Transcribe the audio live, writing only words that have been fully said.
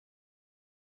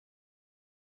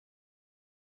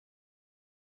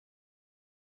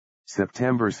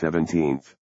September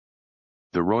 17th.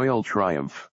 The Royal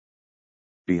Triumph.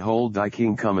 Behold, thy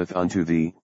King cometh unto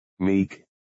thee, meek,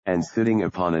 and sitting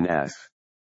upon an ass.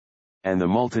 And the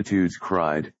multitudes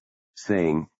cried,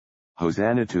 saying,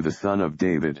 Hosanna to the Son of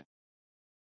David.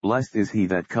 Blessed is he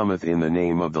that cometh in the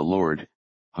name of the Lord,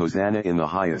 Hosanna in the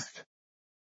highest.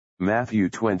 Matthew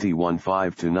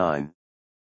 21:5-9.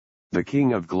 The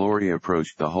King of glory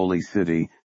approached the holy city,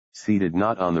 seated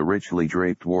not on the richly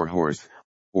draped war horse,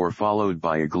 or followed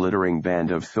by a glittering band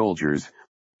of soldiers,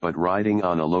 but riding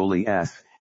on a lowly ass,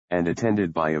 and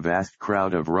attended by a vast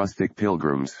crowd of rustic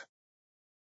pilgrims.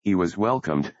 He was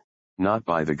welcomed, not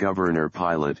by the governor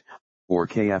Pilate, or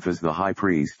Caiaphas the high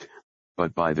priest,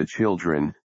 but by the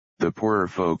children, the poorer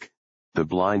folk, the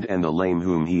blind and the lame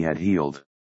whom he had healed.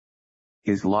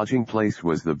 His lodging place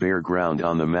was the bare ground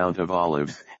on the Mount of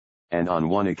Olives, and on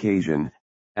one occasion,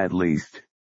 at least,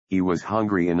 he was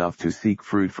hungry enough to seek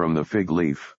fruit from the fig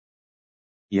leaf.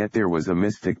 Yet there was a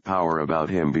mystic power about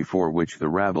him before which the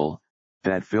rabble,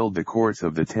 that filled the courts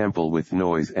of the temple with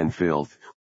noise and filth,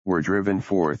 were driven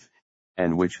forth,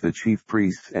 and which the chief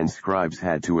priests and scribes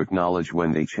had to acknowledge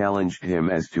when they challenged him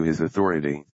as to his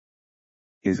authority.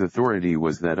 His authority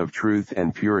was that of truth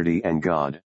and purity and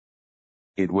God.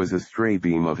 It was a stray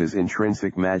beam of his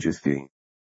intrinsic majesty.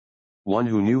 One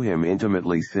who knew him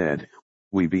intimately said,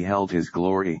 We beheld his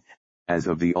glory, as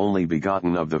of the only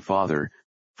begotten of the Father,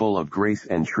 full of grace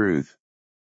and truth.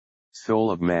 Soul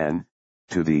of man,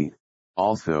 to thee,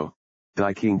 also,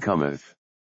 thy King cometh.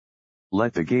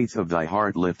 Let the gates of thy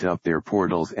heart lift up their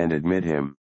portals and admit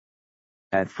him.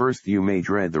 At first you may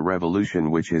dread the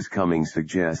revolution which his coming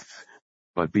suggests,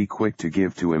 but be quick to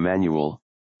give to Emmanuel,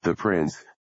 the Prince,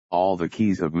 all the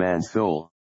keys of man's soul.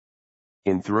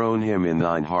 Enthrone him in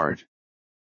thine heart.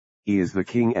 He is the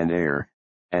King and heir,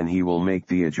 and he will make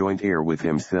thee a joint heir with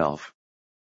himself.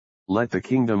 Let the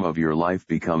kingdom of your life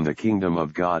become the kingdom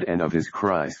of God and of his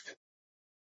Christ.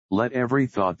 Let every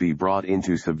thought be brought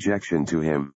into subjection to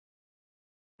him.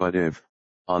 But if,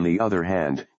 on the other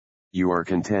hand, you are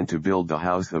content to build the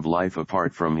house of life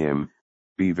apart from him,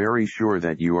 be very sure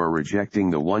that you are rejecting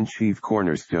the one chief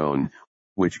cornerstone,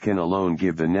 which can alone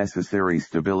give the necessary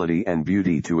stability and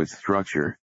beauty to its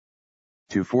structure.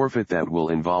 To forfeit that will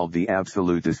involve the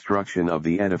absolute destruction of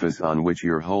the edifice on which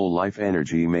your whole life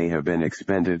energy may have been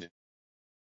expended.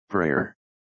 Prayer.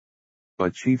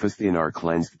 But chiefest in our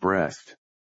cleansed breast.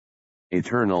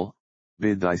 Eternal,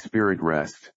 bid thy spirit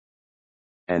rest.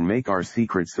 And make our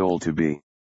secret soul to be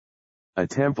a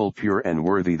temple pure and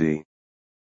worthy thee.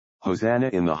 Hosanna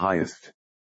in the highest.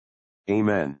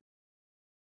 Amen.